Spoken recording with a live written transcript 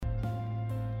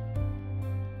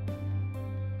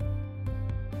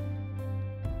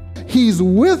He's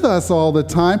with us all the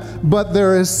time, but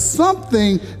there is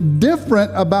something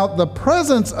different about the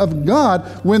presence of God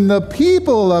when the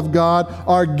people of God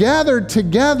are gathered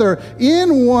together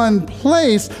in one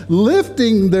place,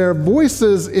 lifting their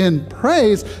voices in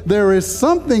praise. There is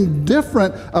something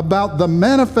different about the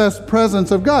manifest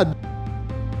presence of God.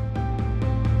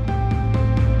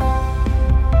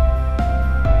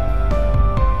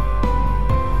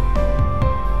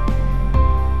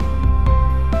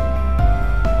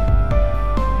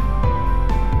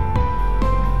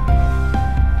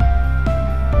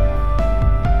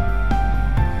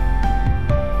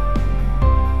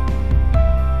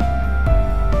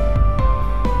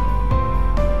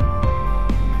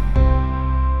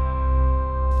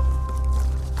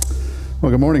 Well,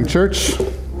 good morning, church.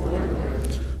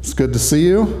 It's good to see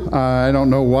you. I don't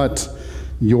know what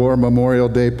your Memorial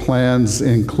Day plans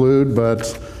include,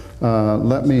 but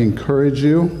let me encourage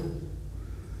you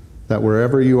that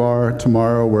wherever you are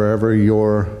tomorrow, wherever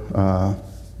your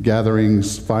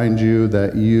gatherings find you,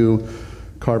 that you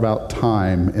carve out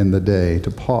time in the day to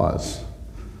pause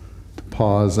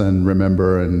and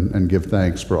remember and give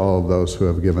thanks for all of those who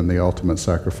have given the ultimate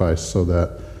sacrifice so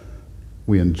that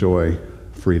we enjoy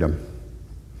freedom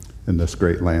in this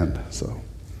great land. So,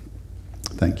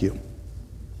 thank you.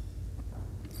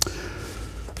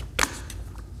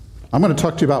 I'm going to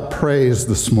talk to you about praise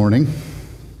this morning.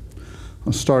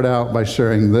 I'll start out by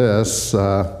sharing this.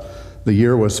 The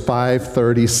year was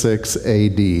 536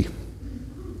 AD.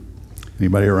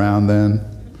 Anybody around then?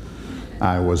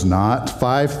 I was not.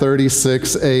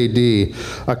 536 AD.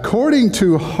 According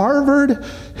to Harvard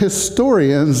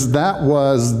historians, that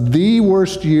was the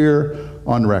worst year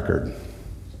on record.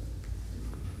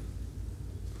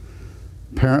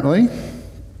 Apparently,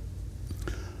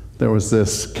 there was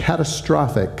this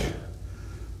catastrophic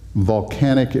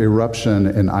volcanic eruption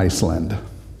in Iceland.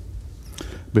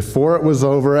 Before it was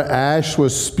over, ash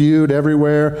was spewed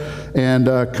everywhere and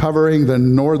covering the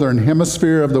northern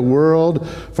hemisphere of the world.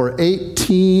 For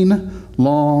 18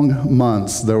 long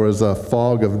months, there was a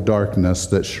fog of darkness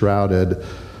that shrouded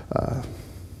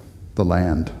the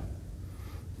land.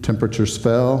 Temperatures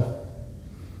fell,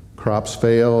 crops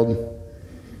failed,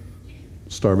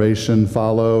 starvation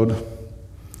followed.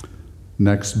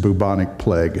 Next, bubonic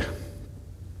plague.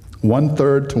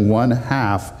 1/3 to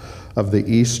 1/2 of the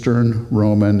Eastern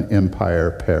Roman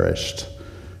Empire perished,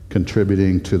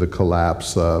 contributing to the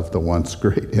collapse of the once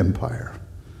great empire.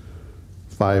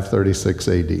 536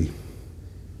 AD.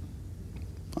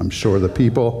 I'm sure the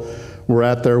people were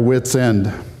at their wits'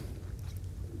 end.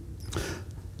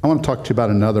 I want to talk to you about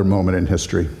another moment in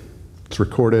history. It's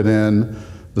recorded in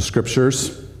the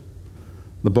scriptures.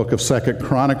 The book of 2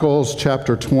 Chronicles,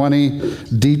 chapter 20,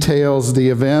 details the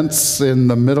events. In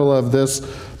the middle of this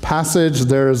passage,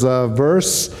 there's a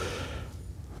verse.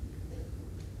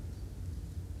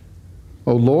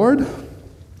 O Lord,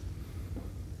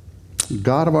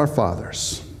 God of our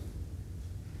fathers,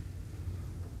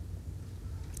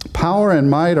 power and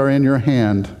might are in your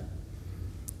hand.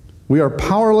 We are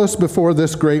powerless before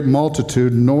this great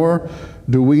multitude, nor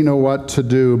do we know what to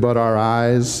do, but our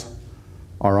eyes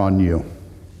are on you.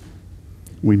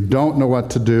 We don't know what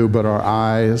to do, but our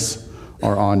eyes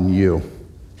are on you.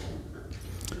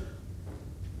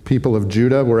 People of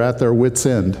Judah were at their wits'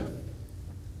 end.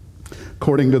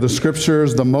 According to the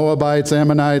scriptures, the Moabites,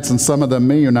 Ammonites, and some of the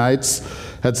Meunites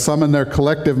had summoned their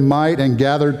collective might and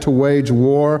gathered to wage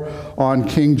war on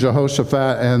King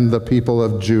Jehoshaphat and the people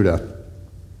of Judah.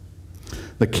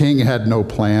 The king had no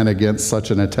plan against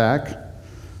such an attack.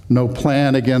 No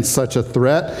plan against such a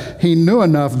threat. He knew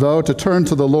enough, though, to turn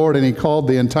to the Lord, and he called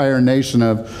the entire nation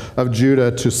of Judah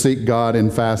to seek God in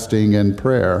fasting and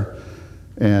prayer.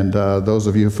 And those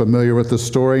of you familiar with the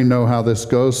story know how this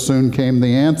goes. Soon came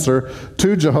the answer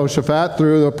to Jehoshaphat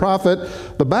through the prophet.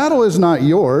 The battle is not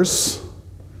yours.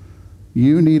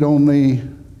 You need only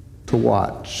to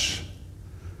watch.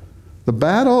 The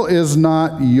battle is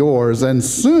not yours. And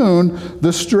soon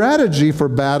the strategy for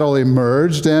battle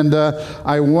emerged, and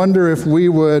I wonder if we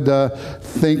would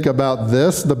think about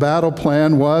this. The battle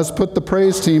plan was put the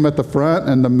praise team at the front,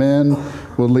 and the men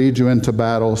will lead you into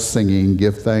battle singing,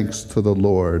 "Give thanks to the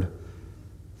Lord,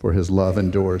 for his love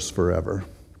endures forever."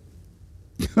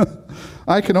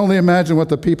 I can only imagine what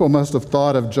the people must have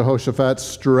thought of Jehoshaphat's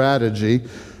strategy.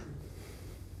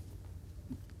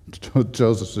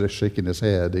 Joseph's just shaking his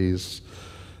head. He's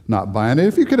not buying it.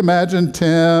 If you could imagine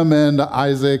Tim and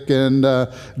Isaac and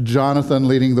Jonathan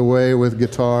leading the way with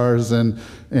guitars, and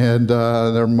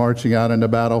they're marching out into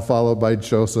battle, followed by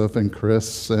Joseph and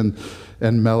Chris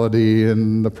and Melody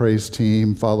and the praise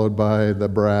team, followed by the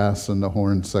brass and the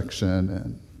horn section.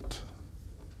 And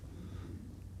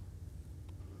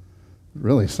It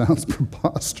really sounds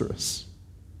preposterous.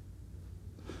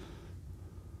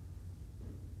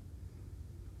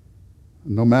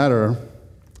 No matter,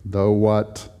 though,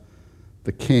 what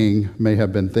the king may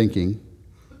have been thinking,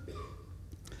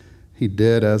 he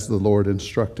did as the Lord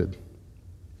instructed.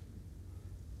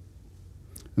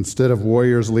 Instead of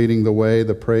warriors leading the way,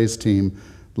 the praise team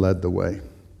led the way,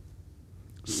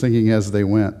 singing as they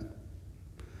went.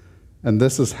 And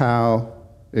this is how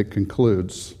it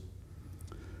concludes.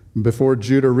 Before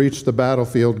Judah reached the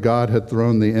battlefield, God had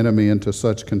thrown the enemy into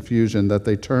such confusion that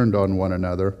they turned on one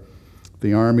another.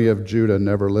 The army of Judah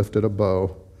never lifted a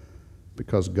bow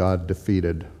because God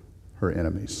defeated her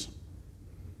enemies.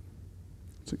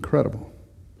 It's incredible.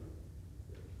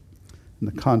 In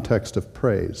the context of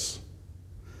praise,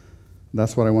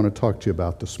 that's what I want to talk to you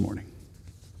about this morning.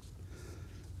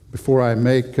 Before I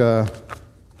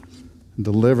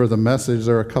deliver the message,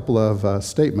 there are a couple of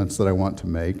statements that I want to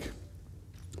make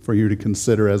for you to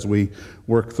consider as we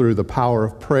work through the power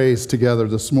of praise together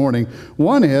this morning.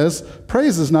 One is,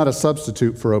 praise is not a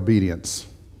substitute for obedience.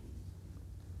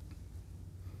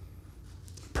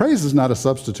 Praise is not a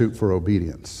substitute for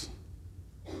obedience.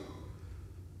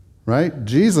 Right?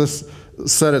 Jesus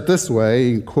said it this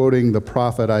way, quoting the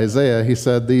prophet Isaiah. He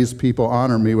said, "These people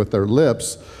honor me with their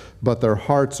lips, but their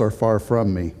hearts are far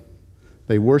from me.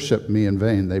 They worship me in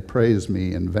vain. They praise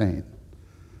me in vain."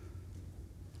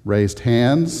 Raised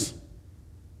hands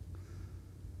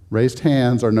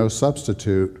are no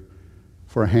substitute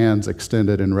for hands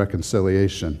extended in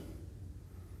reconciliation.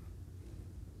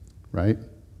 Right?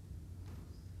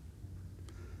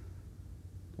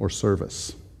 Or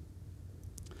service.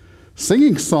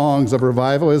 Singing songs of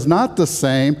revival is not the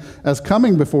same as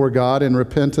coming before God in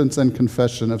repentance and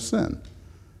confession of sin.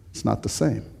 It's not the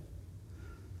same.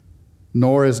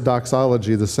 Nor is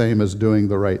doxology the same as doing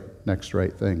the next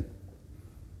right thing.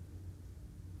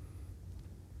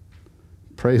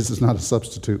 Praise is not a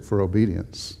substitute for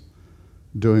obedience,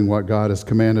 doing what God has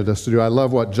commanded us to do. I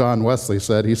love what John Wesley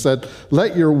said. He said,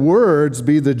 "Let your words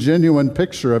be the genuine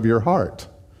picture of your heart."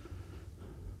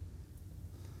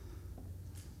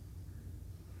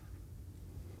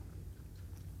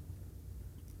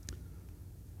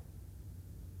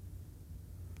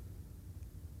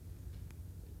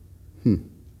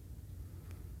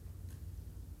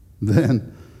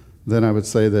 Then I would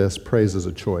say this: praise is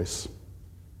a choice.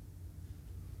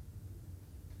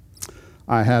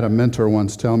 I had a mentor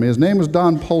once tell me, his name was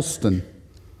Don Polston.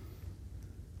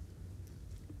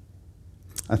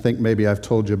 I think maybe I've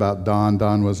told you about Don.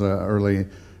 Don was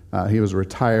he was a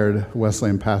retired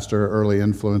Wesleyan pastor, early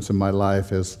influence in my life.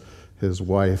 His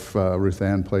wife, Ruth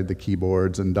Ann, played the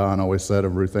keyboards, and Don always said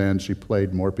of Ruth Ann, she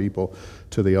played more people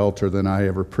to the altar than I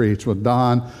ever preached. Well,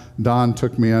 Don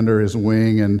took me under his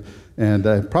wing, and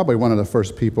probably one of the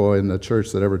first people in the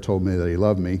church that ever told me that he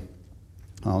loved me.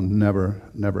 I'll never,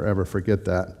 ever forget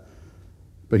that.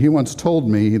 But he once told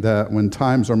me that when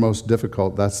times are most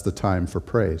difficult, that's the time for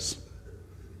praise.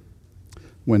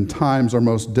 When times are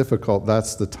most difficult,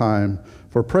 that's the time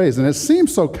for praise. And it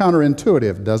seems so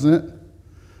counterintuitive, doesn't it?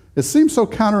 It seems so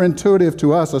counterintuitive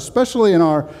to us, especially in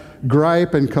our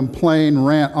gripe and complain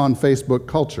rant on Facebook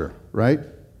culture, right?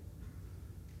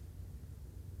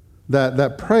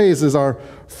 That praise is our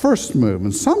first move.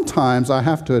 And sometimes I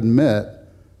have to admit,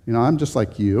 I'm just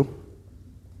like you.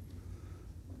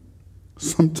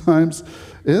 Sometimes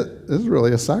it is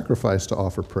really a sacrifice to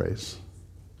offer praise.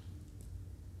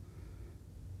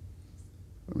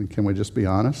 Can we just be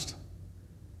honest?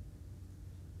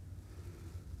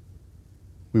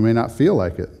 We may not feel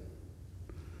like it.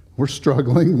 We're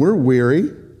struggling. We're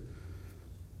weary.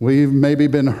 We've maybe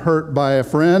been hurt by a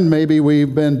friend. Maybe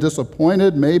we've been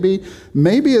disappointed. Maybe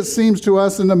it seems to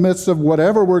us in the midst of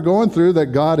whatever we're going through that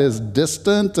God is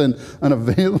distant and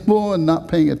unavailable and not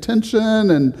paying attention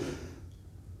and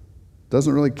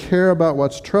doesn't really care about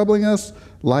what's troubling us.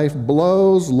 Life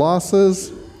blows,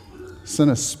 losses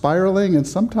send us spiraling, and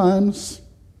sometimes,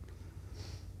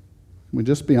 can we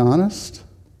just be honest?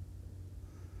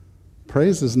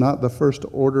 Praise is not the first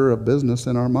order of business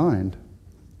in our mind.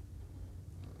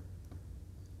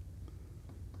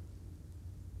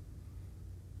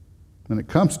 When it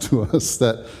comes to us,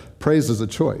 that praise is a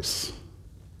choice.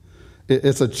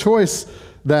 It's a choice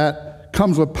that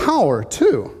comes with power,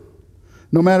 too.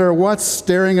 No matter what's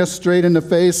staring us straight in the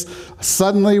face,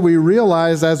 suddenly we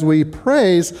realize as we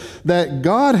praise that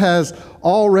God has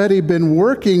already been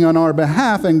working on our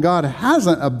behalf, and God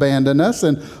hasn't abandoned us,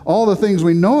 and all the things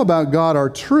we know about God are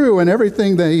true, and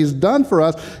everything that He's done for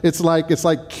us, it's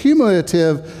like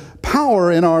cumulative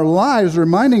power in our lives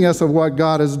reminding us of what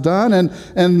God has done,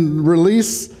 and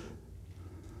release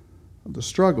of the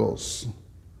struggles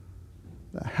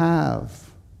that have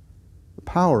the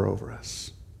power over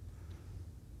us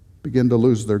begin to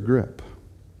lose their grip.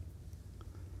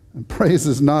 And praise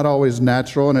is not always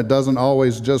natural, and it doesn't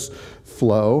always just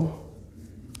flow.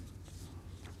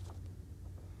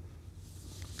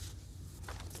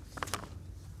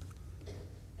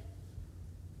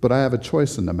 But I have a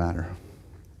choice in the matter,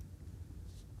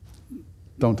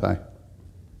 don't I?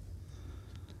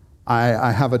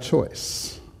 I have a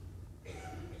choice.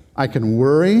 I can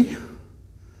worry,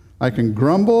 I can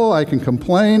grumble, I can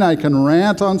complain, I can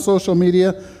rant on social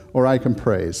media, or I can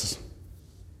praise.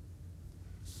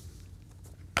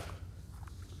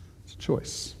 It's a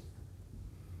choice.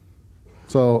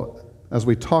 So, as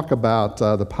we talk about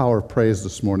the power of praise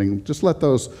this morning, just let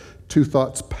those two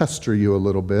thoughts pester you a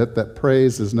little bit, that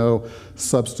praise is no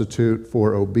substitute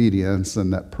for obedience,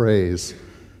 and that praise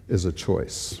is a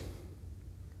choice.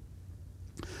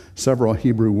 Several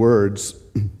Hebrew words,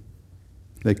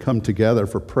 they come together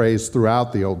for praise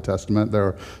throughout the Old Testament. There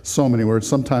are so many words.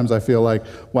 Sometimes I feel like,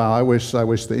 wow, I wish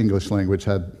the English language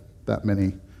had that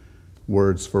many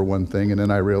words for one thing, and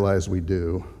then I realize we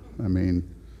do. I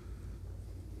mean,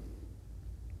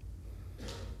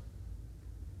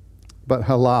 but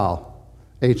halal,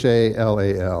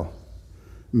 H-A-L-A-L,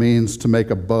 means to make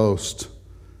a boast,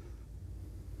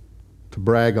 to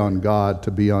brag on God,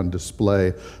 to be on display.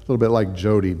 A little bit like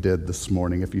Jody did this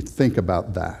morning, if you think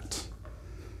about that.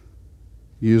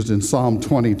 Used in Psalm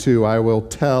 22, I will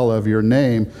tell of your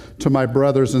name to my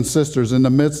brothers and sisters. In the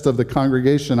midst of the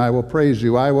congregation, I will praise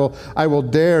you. I will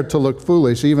dare to look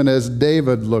foolish, even as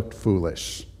David looked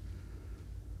foolish.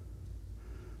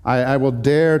 I will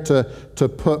dare to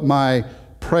put my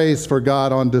praise for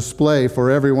God on display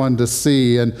for everyone to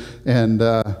see, and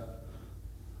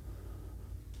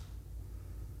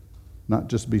not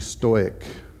just be stoic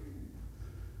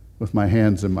with my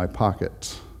hands in my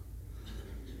pocket.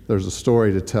 There's a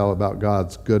story to tell about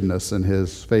God's goodness and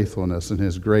His faithfulness and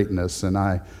His greatness, and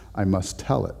I must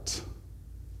tell it.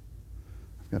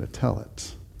 I've got to tell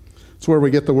it. It's where we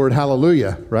get the word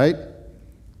hallelujah, right?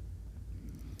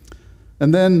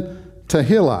 And then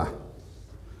tehillah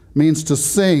means to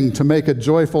sing, to make a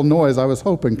joyful noise. I was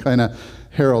hoping kind of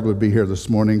Harold would be here this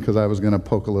morning because I was going to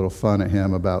poke a little fun at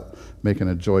him about making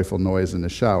a joyful noise in the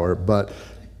shower, but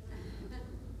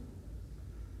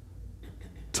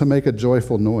to make a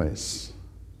joyful noise.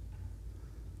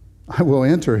 I will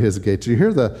enter His gates. You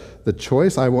hear the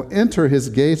choice? I will enter His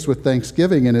gates with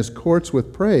thanksgiving and His courts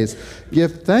with praise.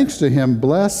 Give thanks to Him,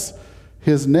 bless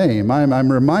His name.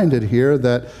 I'm reminded here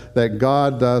that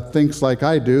God thinks like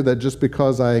I do, that just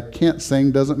because I can't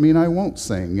sing doesn't mean I won't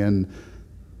sing. And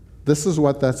this is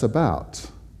what that's about.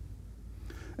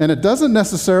 And it doesn't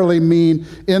necessarily mean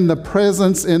in the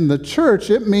presence in the church.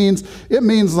 It means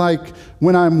like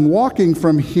when I'm walking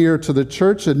from here to the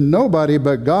church and nobody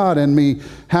but God and me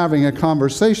having a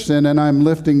conversation and I'm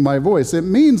lifting my voice. It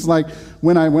means like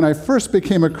when I first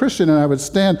became a Christian and I would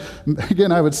stand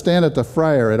at the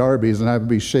fryer at Arby's and I'd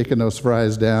be shaking those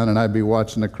fries down and I'd be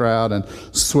watching the crowd and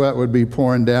sweat would be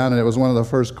pouring down, and it was one of the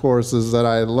first choruses that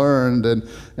I learned,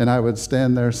 and I would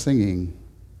stand there singing.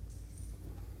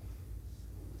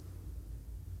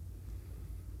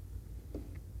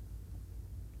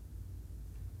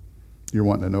 You're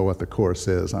wanting to know what the chorus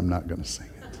is. I'm not going to sing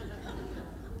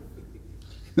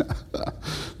it.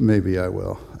 Maybe I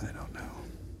will. I don't know.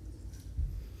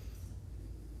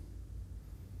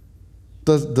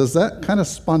 Does that kind of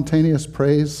spontaneous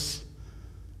praise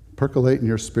percolate in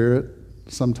your spirit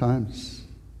sometimes?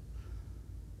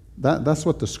 That's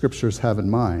what the scriptures have in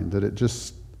mind, that it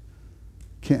just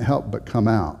can't help but come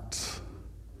out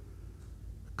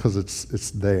because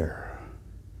it's there.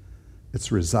 It's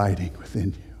residing within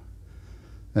you.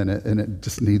 And it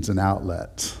just needs an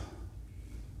outlet.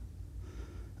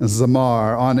 And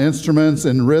Zamar, on instruments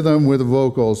in rhythm with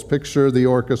vocals. Picture the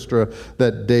orchestra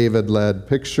that David led.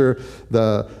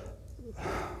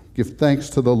 Give thanks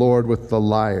to the Lord with the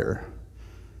lyre.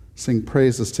 Sing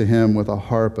praises to Him with a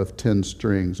harp of 10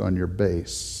 strings on your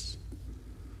bass.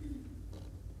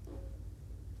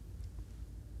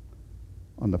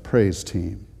 On the praise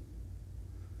team.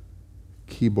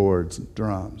 Keyboards and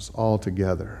drums all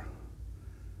together.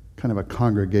 Kind of a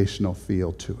congregational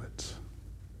feel to it.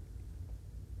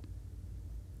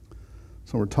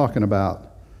 So we're talking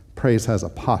about praise has a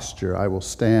posture. I will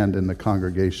stand in the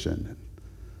congregation.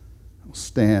 I will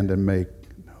stand and make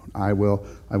known. I will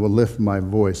lift my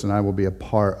voice, and I will be a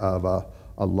part of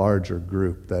a larger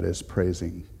group that is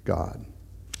praising God.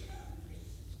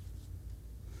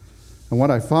 And what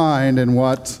I find, and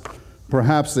what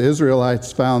perhaps the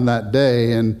Israelites found that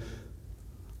day, and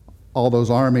all those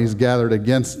armies gathered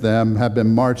against them have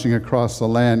been marching across the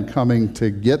land, coming to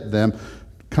get them,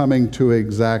 coming to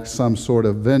exact some sort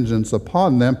of vengeance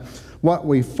upon them. What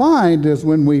we find is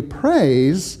when we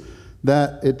praise,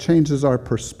 that it changes our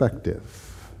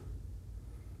perspective.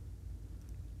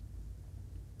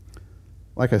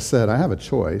 Like I said, I have a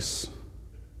choice.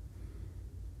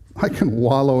 I can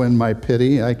wallow in my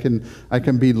pity. I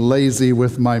can be lazy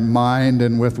with my mind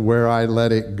and with where I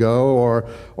let it go,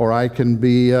 or I can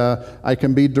be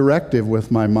directive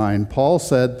with my mind. Paul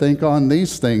said, "Think on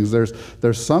these things."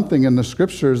 There's something in the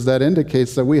Scriptures that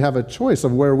indicates that we have a choice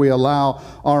of where we allow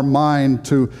our mind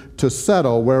to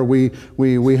settle. Where we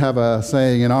have a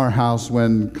saying in our house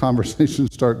when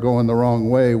conversations start going the wrong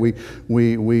way, we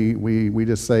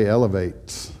just say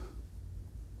elevate.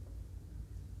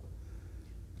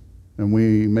 And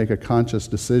we make a conscious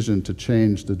decision to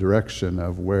change the direction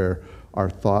of where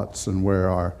our thoughts and where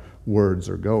our words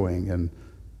are going. And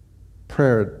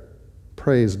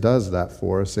praise does that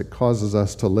for us. It causes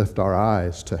us to lift our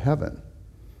eyes to heaven.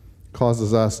 It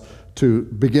causes us to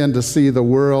begin to see the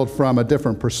world from a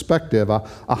different perspective, a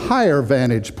higher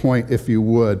vantage point, if you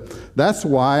would. That's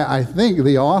why I think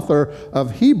the author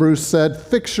of Hebrews said,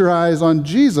 "Fix your eyes on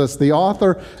Jesus, the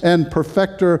author and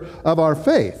perfecter of our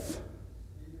faith,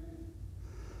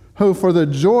 who for the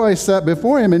joy set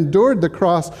before him endured the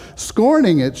cross,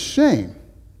 scorning its shame."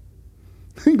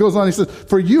 He goes on, he says,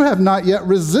 "For you have not yet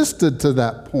resisted to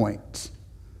that point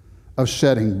of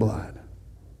shedding blood.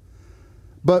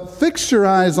 But fix your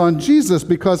eyes on Jesus,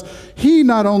 because he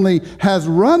not only has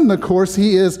run the course,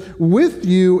 he is with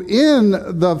you in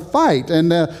the fight."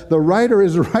 And the writer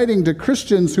is writing to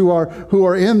Christians who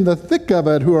are in the thick of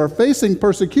it, who are facing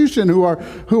persecution,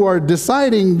 who are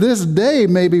deciding this day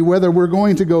maybe whether we're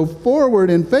going to go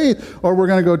forward in faith or we're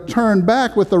going to go turn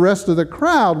back with the rest of the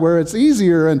crowd, where it's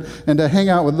easier and to hang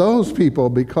out with those people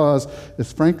because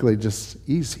it's frankly just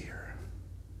easier.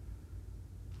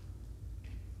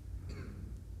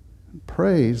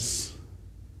 Praise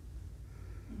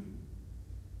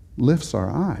lifts our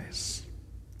eyes.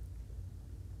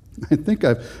 I think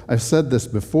I've said this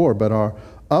before, but our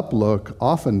uplook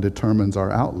often determines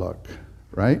our outlook,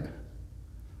 right?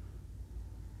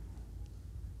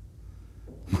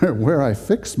 Where I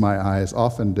fix my eyes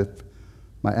often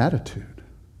my attitude.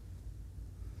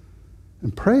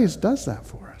 And praise does that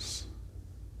for us.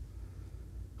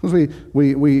 Because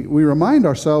we remind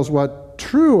ourselves what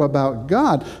true about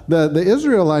God. The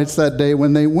Israelites that day,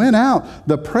 when they went out,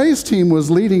 the praise team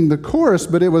was leading the chorus,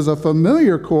 but it was a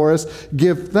familiar chorus.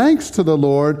 Give thanks to the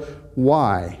Lord.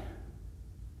 Why?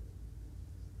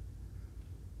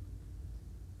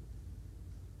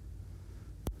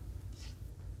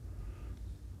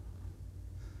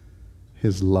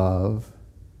 His love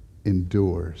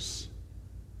endures.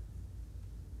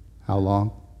 How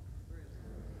long?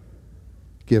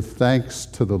 Give thanks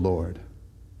to the Lord.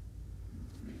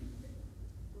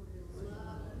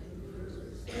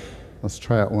 Let's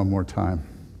try it one more time.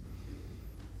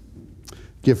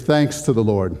 Give thanks to the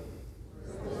Lord.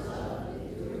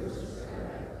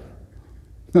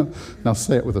 Now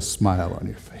say it with a smile on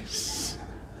your face.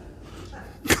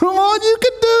 Come on, you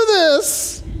can do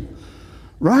this.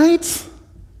 Right?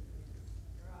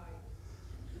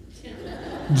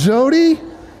 Jody,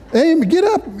 Amy, get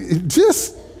up.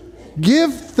 Just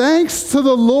give thanks to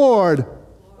the Lord.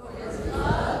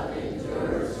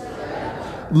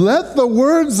 Let the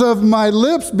words of my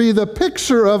lips be the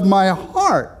picture of my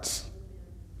heart.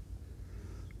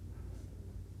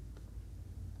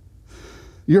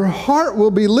 Your heart will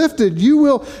be lifted. You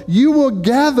will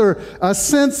gather a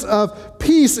sense of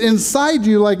peace inside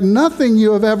you like nothing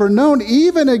you have ever known,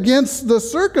 even against the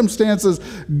circumstances.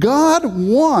 God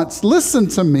wants, listen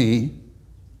to me,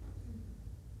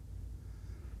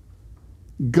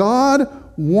 God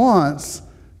wants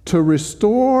to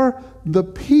restore the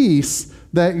peace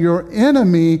that your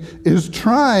enemy is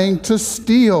trying to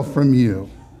steal from you.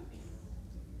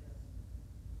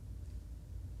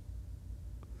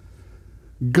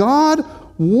 God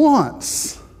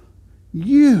wants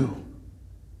you.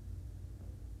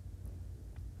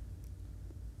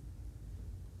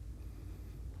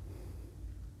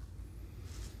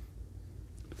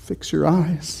 Fix your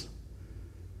eyes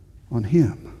on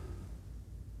him.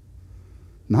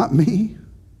 Not me.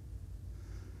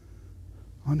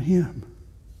 On him.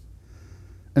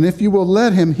 And if you will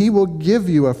let him, he will give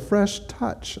you a fresh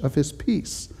touch of his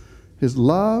peace, his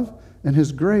love, and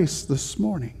his grace this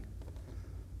morning.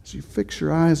 As you fix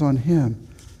your eyes on him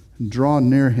and draw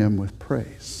near him with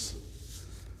praise.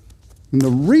 And the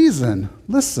reason,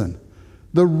 listen,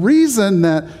 the reason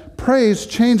that praise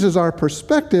changes our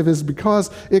perspective is because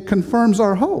it confirms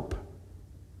our hope.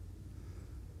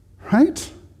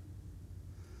 Right?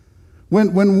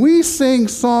 When we sing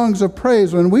songs of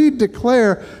praise, when we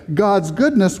declare God's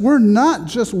goodness, we're not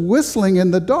just whistling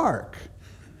in the dark.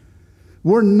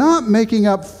 We're not making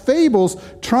up fables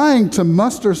trying to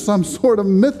muster some sort of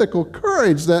mythical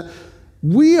courage. That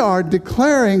we are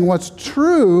declaring what's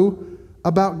true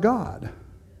about God.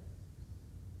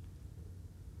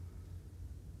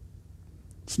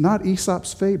 It's not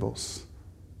Aesop's fables.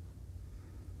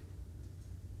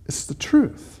 It's the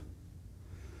truth.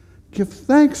 Give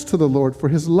thanks to the Lord, for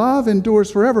his love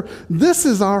endures forever. This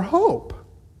is our hope.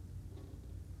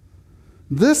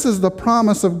 This is the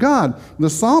promise of God. The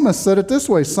psalmist said it this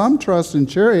way: some trust in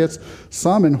chariots,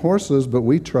 some in horses, but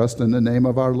we trust in the name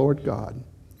of our Lord God.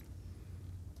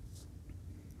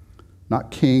 Not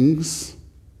kings,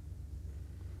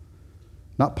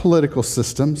 not political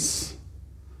systems,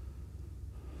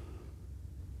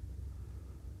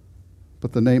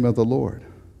 but the name of the Lord.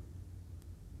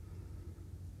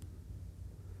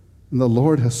 And the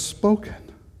Lord has spoken.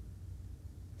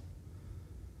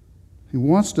 He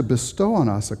wants to bestow on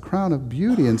us a crown of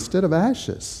beauty instead of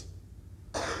ashes.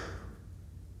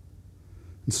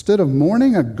 Instead of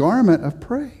mourning, a garment of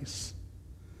praise.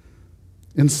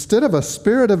 Instead of a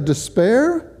spirit of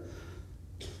despair,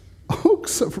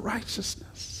 oaks of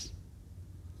righteousness.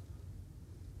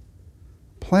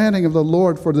 Planting of the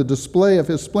Lord for the display of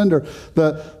his splendor.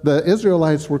 The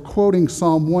Israelites were quoting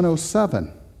Psalm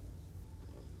 107.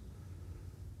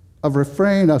 A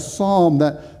refrain, a psalm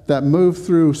that moved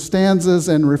through stanzas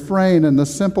and refrain, and the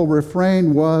simple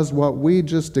refrain was what we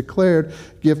just declared: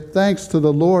 give thanks to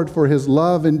the Lord, for his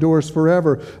love endures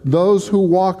forever. Those who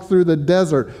walk through the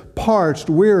desert, parched,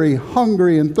 weary,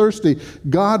 hungry, and thirsty,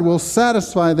 God will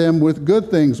satisfy them with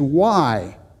good things.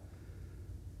 Why?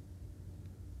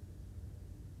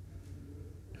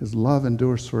 His love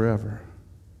endures forever.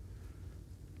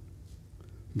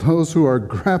 Those who are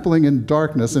grappling in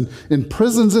darkness and in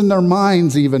prisons in their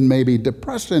minds, even maybe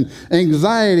depression,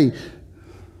 anxiety,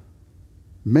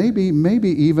 maybe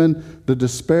even the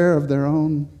despair of their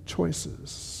own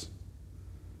choices,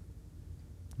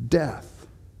 death.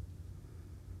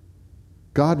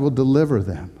 God will deliver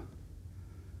them.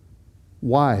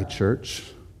 Why,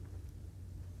 church?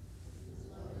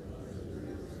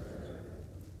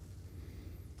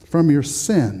 From your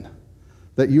sin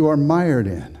that you are mired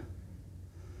in.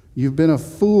 You've been a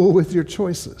fool with your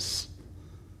choices.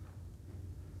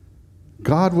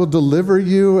 God will deliver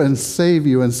you and save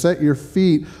you and set your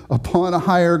feet upon a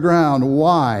higher ground.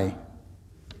 Why?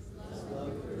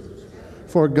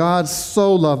 For God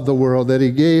so loved the world that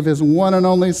he gave his one and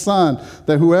only Son,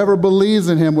 that whoever believes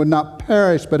in him would not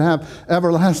perish but have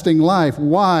everlasting life.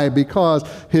 Why? Because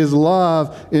his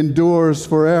love endures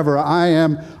forever. I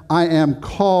am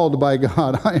called by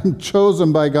God. I am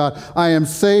chosen by God. I am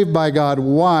saved by God.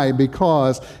 Why?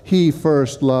 Because he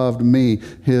first loved me.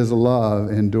 His love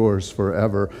endures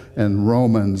forever. And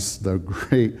Romans, the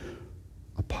great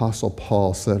Apostle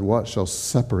Paul said, what shall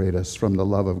separate us from the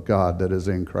love of God that is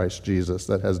in Christ Jesus,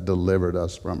 that has delivered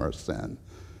us from our sin?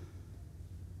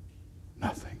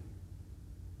 Nothing.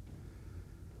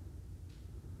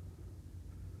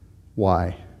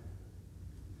 Why?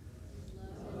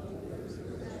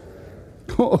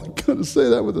 Oh, I'm going to say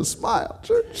that with a smile,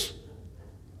 church.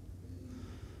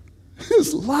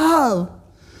 His love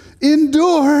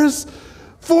endures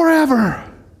forever.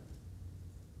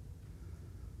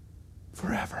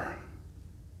 Forever.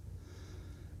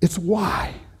 It's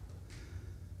why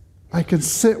I can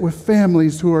sit with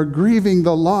families who are grieving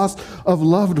the loss of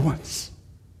loved ones.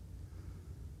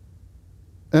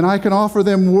 And I can offer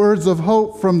them words of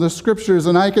hope from the scriptures.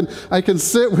 And I can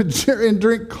sit with Jerry and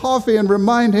drink coffee and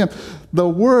remind him the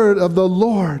word of the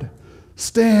Lord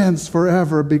stands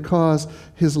forever because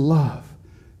his love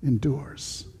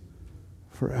endures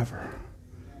forever.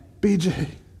 BJ,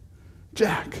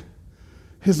 Jack,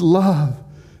 his love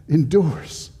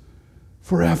endures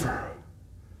forever.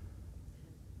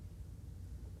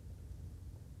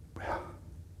 Well,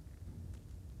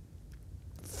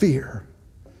 fear.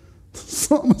 The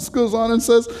psalmist goes on and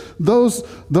says, those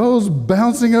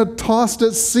bouncing or tossed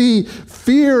at sea,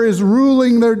 fear is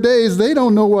ruling their days. They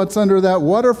don't know what's under that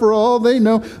water. For all they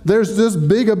know, there's this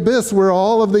big abyss where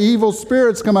all of the evil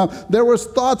spirits come out. There was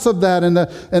thoughts of that,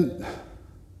 and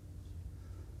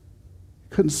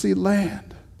couldn't see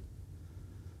land.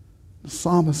 The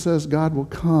psalmist says God will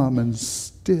come and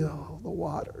still the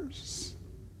waters.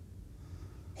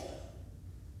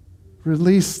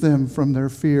 Release them from their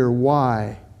fear.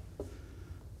 Why?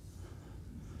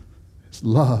 His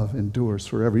love endures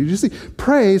forever. You see,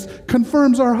 praise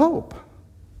confirms our hope.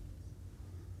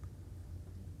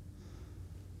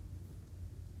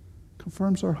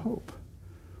 confirms our hope.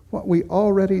 What we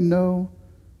already know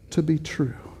to be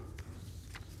true.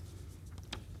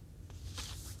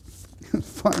 And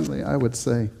finally, I would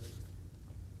say,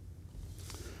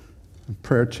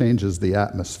 prayer changes the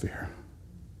atmosphere.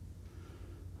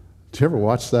 Do you ever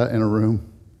watch that in a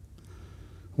room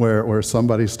where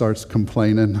somebody starts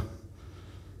complaining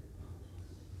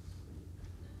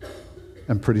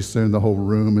and pretty soon the whole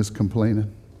room is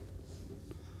complaining?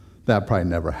 That probably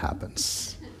never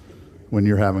happens. When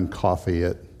you're having coffee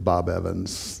at Bob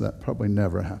Evans, that probably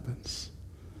never happens.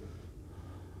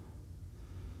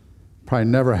 Probably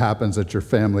never happens at your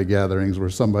family gatherings where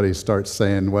somebody starts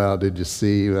saying, well, did you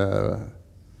see? And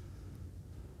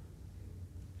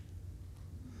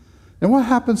what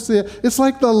happens to it? It's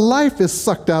like the life is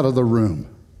sucked out of the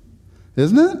room,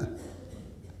 isn't it?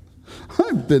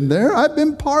 I've been there. I've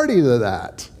been party to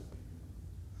that.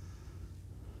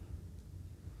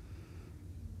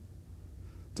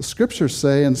 The scriptures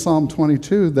say in Psalm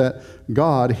 22 that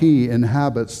God, He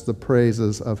inhabits the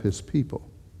praises of His people.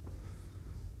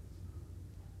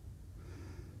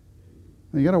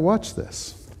 Now you got to watch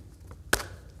this.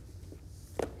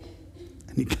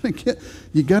 And you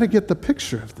got to get the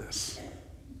picture of this.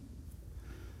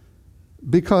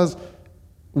 Because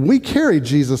we carry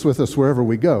Jesus with us wherever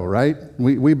we go, right?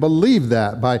 We believe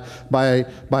that by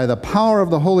the power of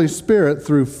the Holy Spirit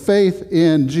through faith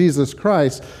in Jesus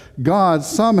Christ, God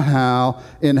somehow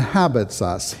inhabits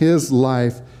us. His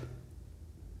life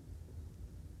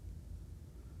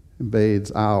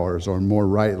invades ours, or more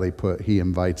rightly put, He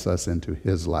invites us into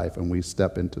His life, and we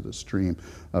step into the stream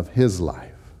of His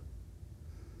life.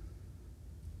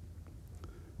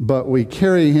 But we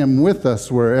carry Him with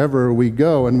us wherever we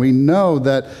go, and we know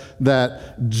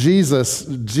that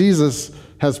Jesus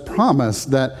has promised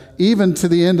that even to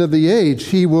the end of the age,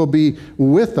 He will be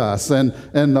with us. And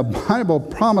the Bible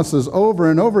promises over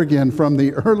and over again from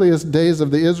the earliest days of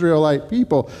the Israelite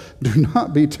people, do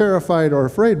not be terrified or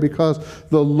afraid, because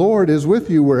the Lord is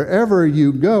with you wherever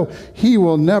you go. He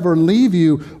will never leave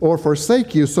you or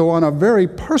forsake you. So on a very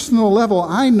personal level,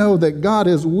 I know that God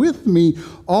is with me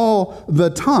all the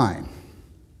time.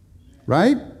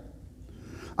 Right?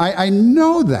 I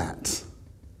know that.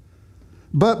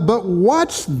 But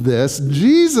watch this.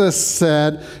 Jesus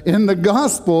said in the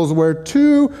Gospels, where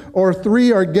 2 or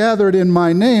 3 are gathered in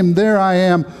my name, there I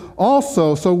am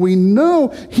also. So we know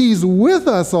He's with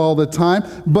us all the time,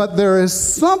 but there is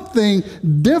something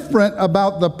different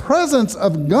about the presence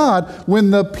of God when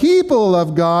the people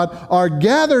of God are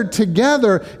gathered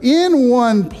together in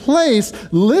one place,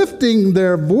 lifting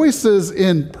their voices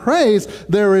in praise.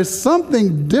 There is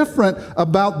something different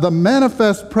about the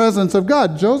manifest presence of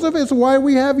God. Joseph, it's why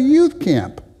we have youth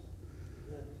camp.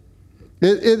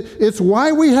 It's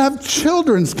why we have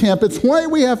children's camp. It's why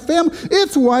we have family.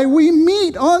 It's why we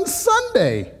meet on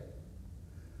Sunday.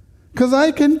 Because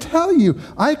I can tell you,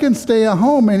 I can stay at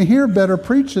home and hear better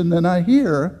preaching than I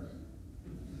hear.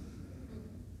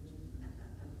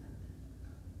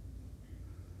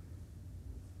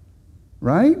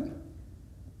 Right?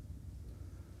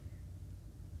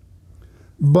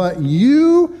 But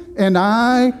you and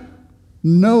I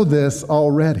know this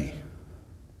already.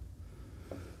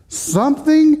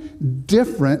 Something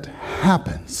different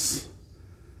happens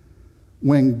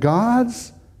when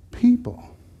God's people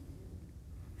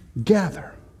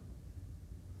gather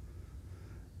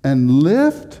and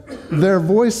lift their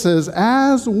voices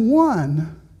as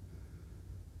one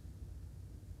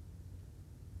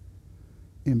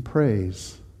in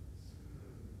praise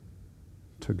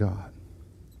to God.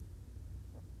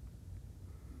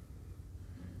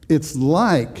 It's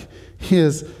like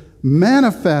His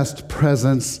manifest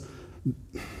presence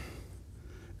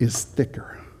is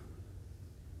thicker,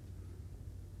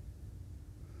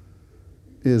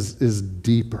 is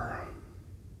deeper,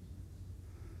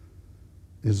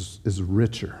 is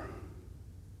richer.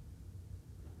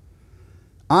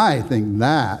 I think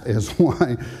that is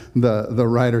why the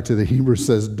writer to the Hebrews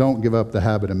says, don't give up the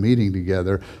habit of meeting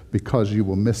together, because you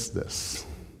will miss this.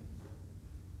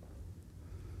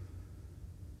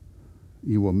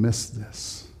 You will miss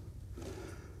this.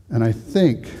 And I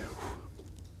think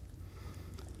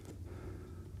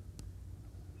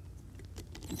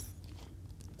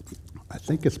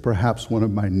it's perhaps one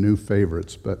of my new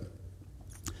favorites, but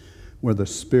where the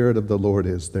Spirit of the Lord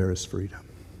is, there is freedom.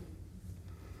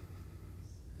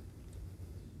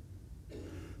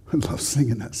 I love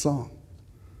singing that song.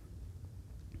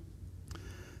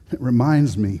 It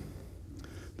reminds me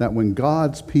that when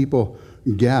God's people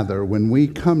gather, when we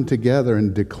come together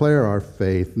and declare our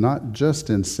faith, not just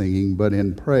in singing, but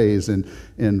in praise and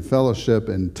in fellowship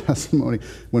and testimony,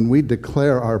 when we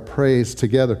declare our praise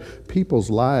together,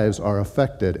 people's lives are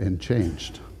affected and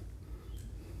changed.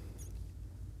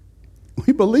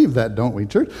 We believe that, don't we,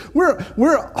 church?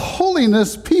 We're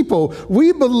holiness people.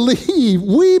 We believe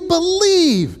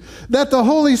that the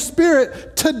Holy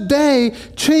Spirit today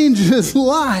changes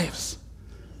lives.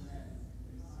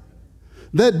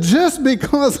 That just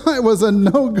because I was a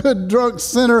no-good drunk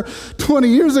sinner 20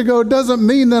 years ago doesn't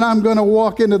mean that I'm going to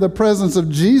walk into the presence of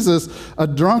Jesus a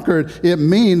drunkard. It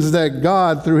means that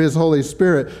God, through His Holy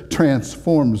Spirit,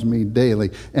 transforms me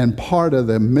daily. And part of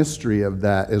the mystery of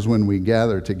that is when we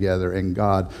gather together and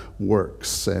God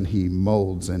works and He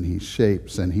molds and He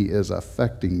shapes and He is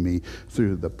affecting me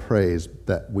through the praise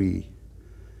that we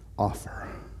offer.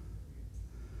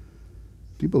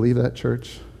 Do you believe that,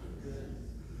 church?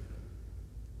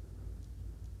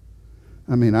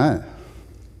 I mean, I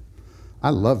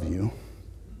love you.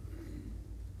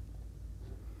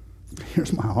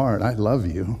 Here's my heart. I love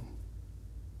you.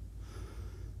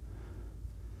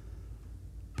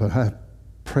 But I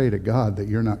pray to God that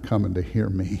you're not coming to hear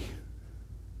me.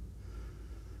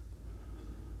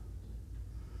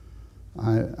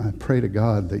 I pray to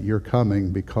God that you're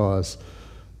coming because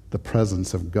the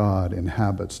presence of God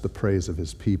inhabits the praise of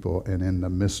His people, and in the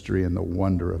mystery and the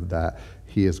wonder of that,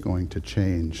 He is going to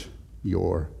change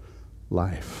your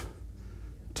life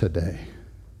today.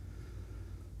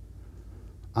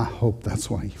 I hope that's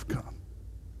why you've come.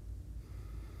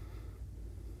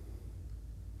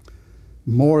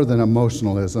 More than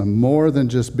emotionalism, more than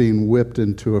just being whipped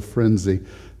into a frenzy,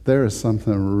 there is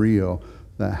something real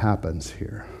that happens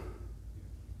here.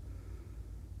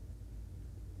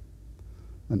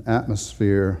 An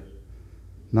atmosphere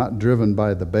not driven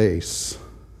by the bass,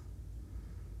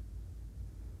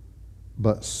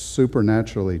 but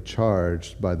supernaturally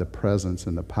charged by the presence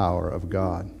and the power of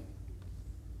God.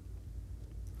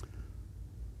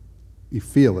 You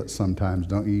feel it sometimes,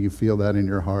 don't you? You feel that in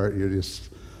your heart. You're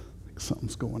just like,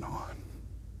 something's going on.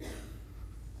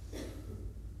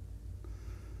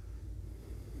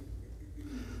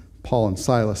 Paul and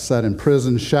Silas sat in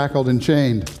prison, shackled and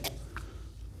chained,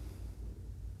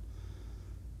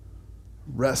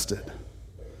 rested,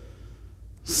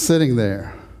 sitting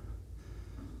there.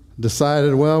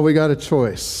 Decided, well, we got a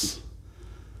choice.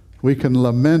 We can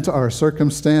lament our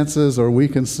circumstances or we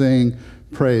can sing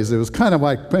praise. It was kind of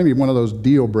like maybe one of those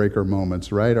deal breaker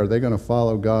moments, right? Are they going to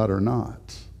follow God or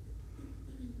not?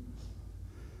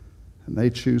 And they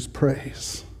choose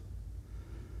praise.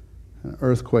 An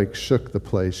earthquake shook the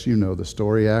place. You know the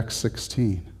story, Acts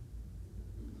 16.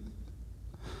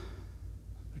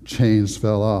 Chains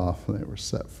fell off. They were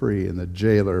set free, and the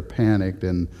jailer panicked,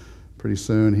 and pretty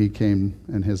soon he came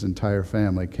and his entire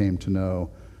family came to know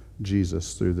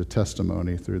Jesus through the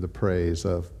testimony, through the praise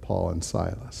of Paul and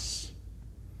Silas.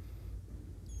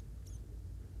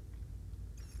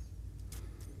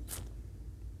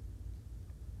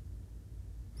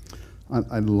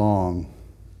 I long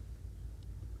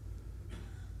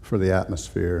for the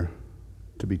atmosphere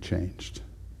to be changed.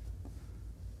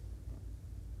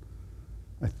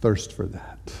 I thirst for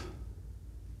that.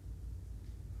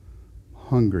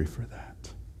 Hungry for that.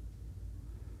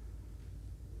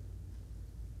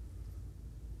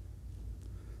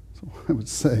 So I would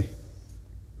say,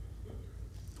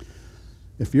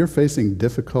 if you're facing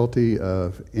difficulty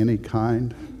of any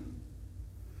kind,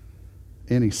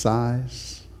 any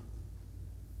size,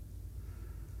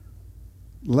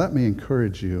 let me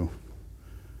encourage you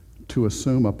to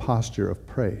assume a posture of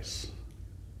praise.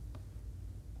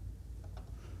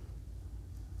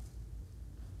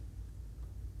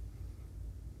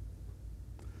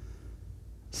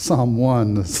 Psalm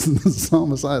 1, the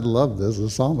psalmist, I love this.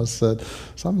 The psalmist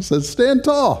said, stand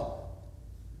tall.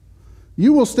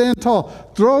 You will stand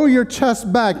tall. Throw your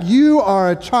chest back. You are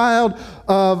a child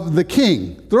of the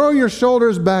King. Throw your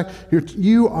shoulders back.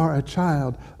 You are a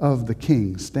child of the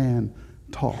King. Stand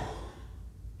tall.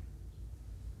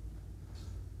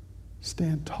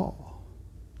 Stand tall.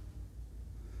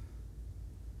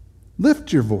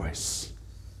 Lift your voice.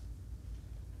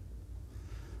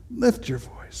 Lift your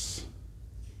voice.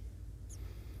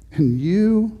 And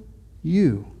you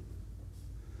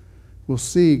will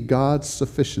see God's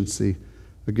sufficiency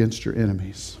against your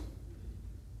enemies.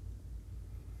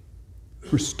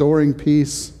 Restoring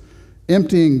peace,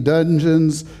 emptying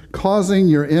dungeons, causing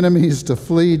your enemies to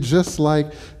flee, just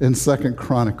like in 2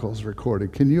 Chronicles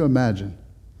recorded. Can you imagine?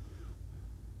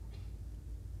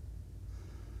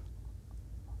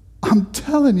 I'm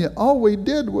telling you, all we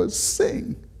did was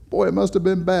sing. Boy, it must have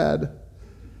been bad.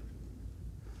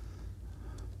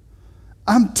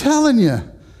 I'm telling you,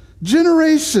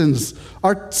 generations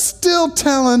are still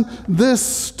telling this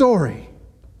story.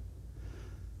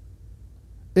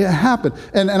 It happened.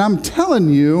 And I'm telling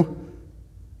you,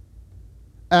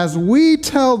 as we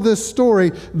tell this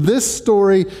story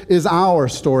is our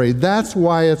story. That's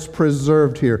why it's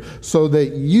preserved here, so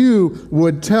that you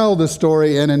would tell the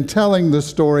story, and in telling the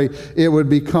story, it would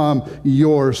become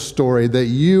your story, that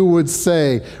you would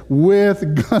say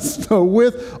with gusto,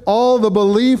 with all the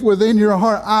belief within your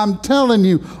heart, I'm telling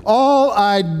you, all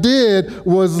I did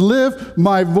was lift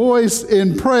my voice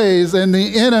in praise, and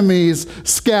the enemies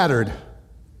scattered.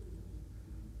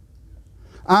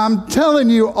 I'm telling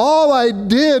you, all I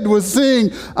did was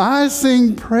sing, I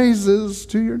sing praises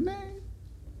to your name,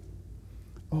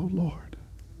 oh Lord.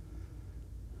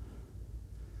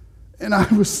 And I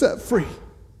was set free.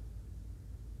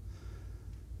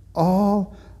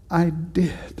 All I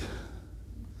did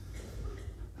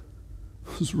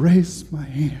was raise my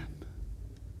hand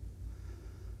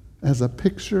as a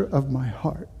picture of my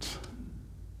heart,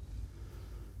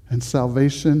 and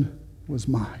salvation was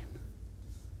mine.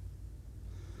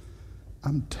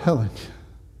 I'm telling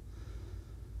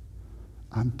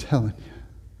you,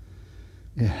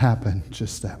 it happened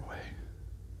just that way.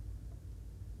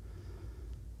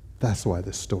 That's why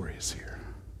this story is here.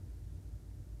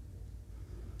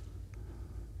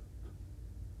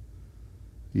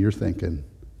 You're thinking,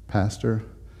 Pastor,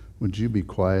 would you be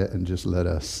quiet and just let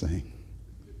us sing?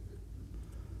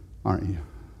 Aren't you?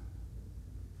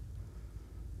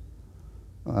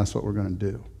 Well, that's what we're going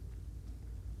to do.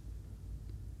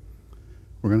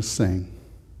 We're going to sing.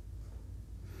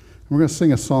 We're going to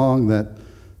sing a song that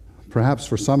perhaps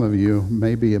for some of you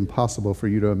may be impossible for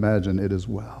you to imagine it as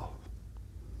well.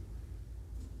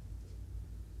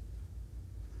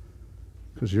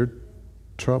 Because you're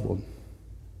troubled.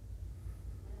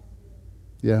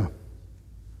 Yeah.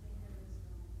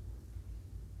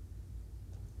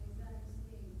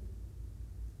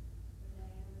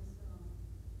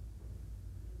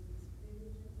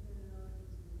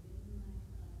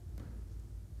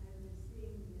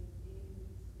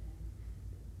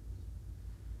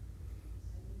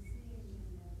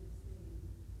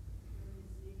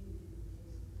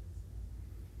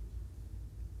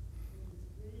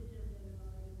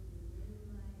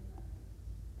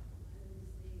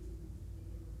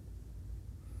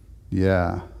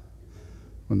 Yeah.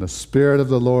 When the Spirit of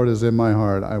the Lord is in my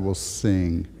heart, I will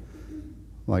sing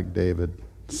like David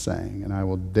sang, and I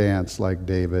will dance like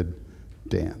David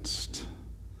danced.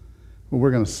 Well, we're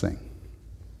going to sing.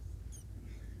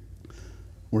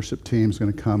 Worship team's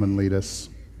going to come and lead us.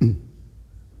 And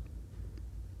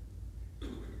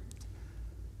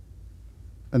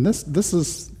this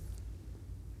is,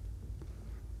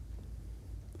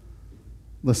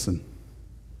 listen.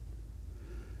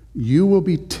 You will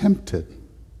be tempted,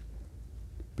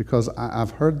 because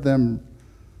I've heard them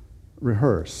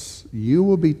rehearse. You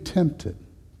will be tempted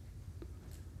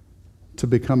to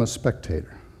become a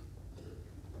spectator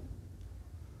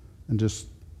and just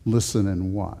listen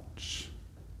and watch.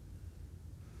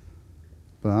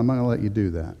 But I'm not going to let you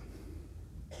do that.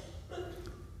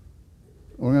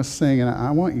 We're going to sing, and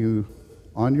I want you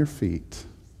on your feet,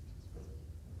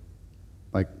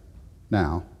 like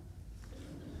now.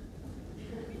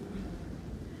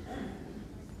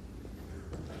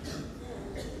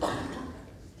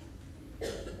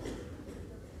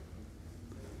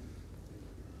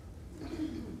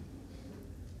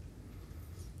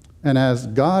 And as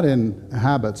God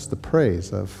inhabits the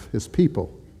praise of his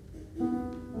people,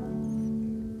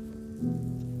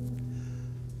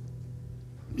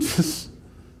 just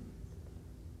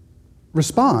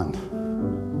respond.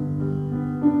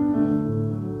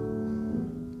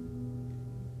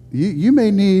 You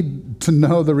may need to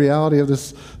know the reality of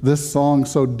this song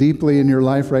so deeply in your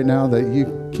life right now that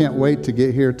you can't wait to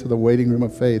get here to the waiting room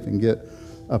of faith and get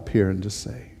up here and just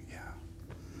say, yeah.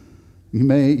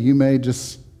 You may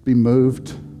just be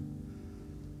moved.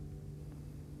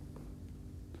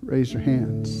 Raise your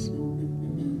hands.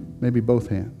 Maybe both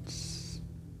hands.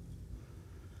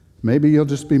 Maybe you'll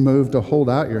just be moved to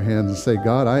hold out your hands and say,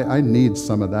 God, I need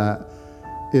some of that.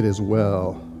 It is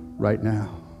well right now.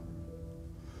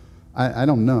 I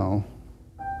don't know.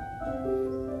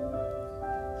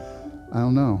 I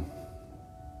don't know.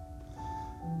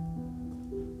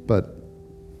 But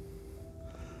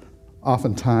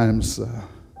oftentimes,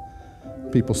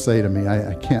 people say to me,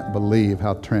 I can't believe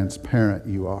how transparent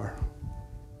you are.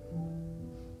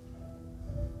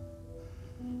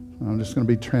 I'm just going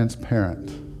to be transparent.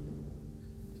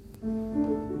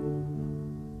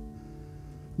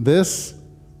 This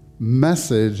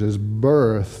message is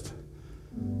birthed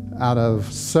out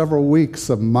of several weeks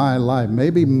of my life,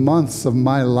 maybe months of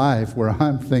my life, where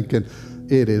I'm thinking,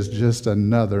 it is just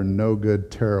another no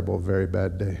good, terrible, very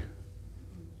bad day.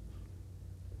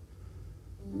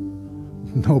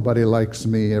 Nobody likes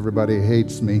me. Everybody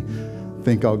hates me.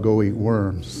 Think I'll go eat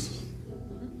worms.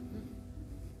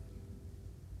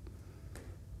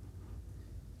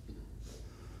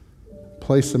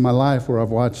 Place in my life where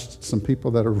I've watched some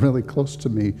people that are really close to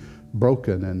me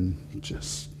broken and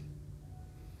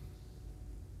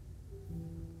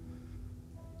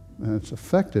it's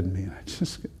affected me, and I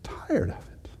just get tired of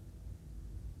it.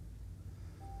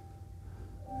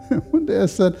 And one day I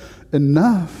said,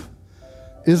 enough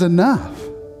is enough.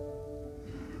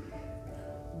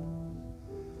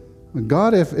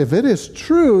 God, if it is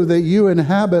true that you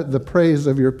inhabit the praise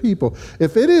of your people,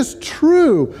 if it is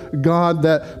true, God,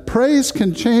 that praise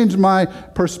can change my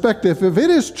perspective, if it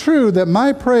is true that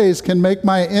my praise can make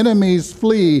my enemies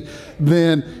flee,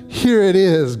 then here it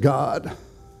is, God.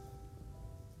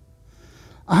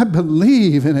 I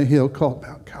believe in a hill called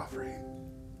Mount Calvary.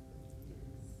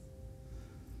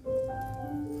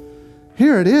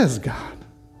 Here it is, God.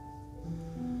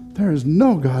 There is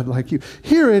no God like you.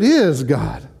 Here it is,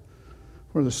 God.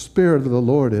 Where the Spirit of the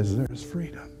Lord is, there is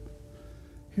freedom.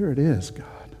 Here it is,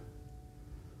 God.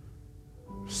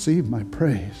 Receive my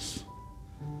praise.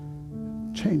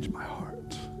 Change my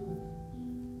heart.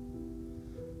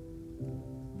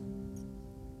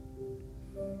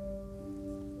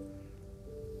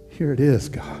 Here it is,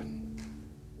 God.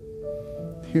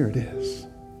 Here it is.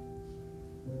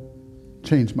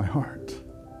 Change my heart.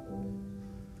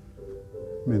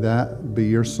 May that be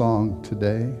your song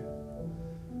today.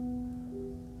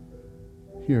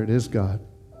 Here it is, God.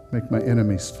 Make my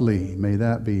enemies flee. May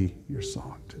that be your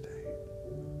song today.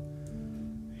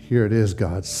 Here it is,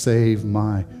 God. Save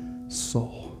my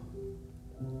soul.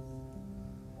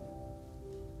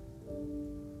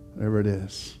 Whatever it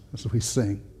is, as we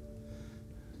sing,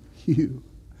 you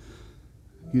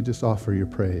just offer your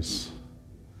praise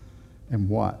and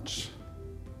watch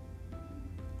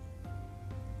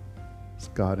as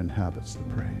God inhabits the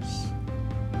praise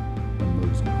and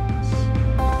moves on.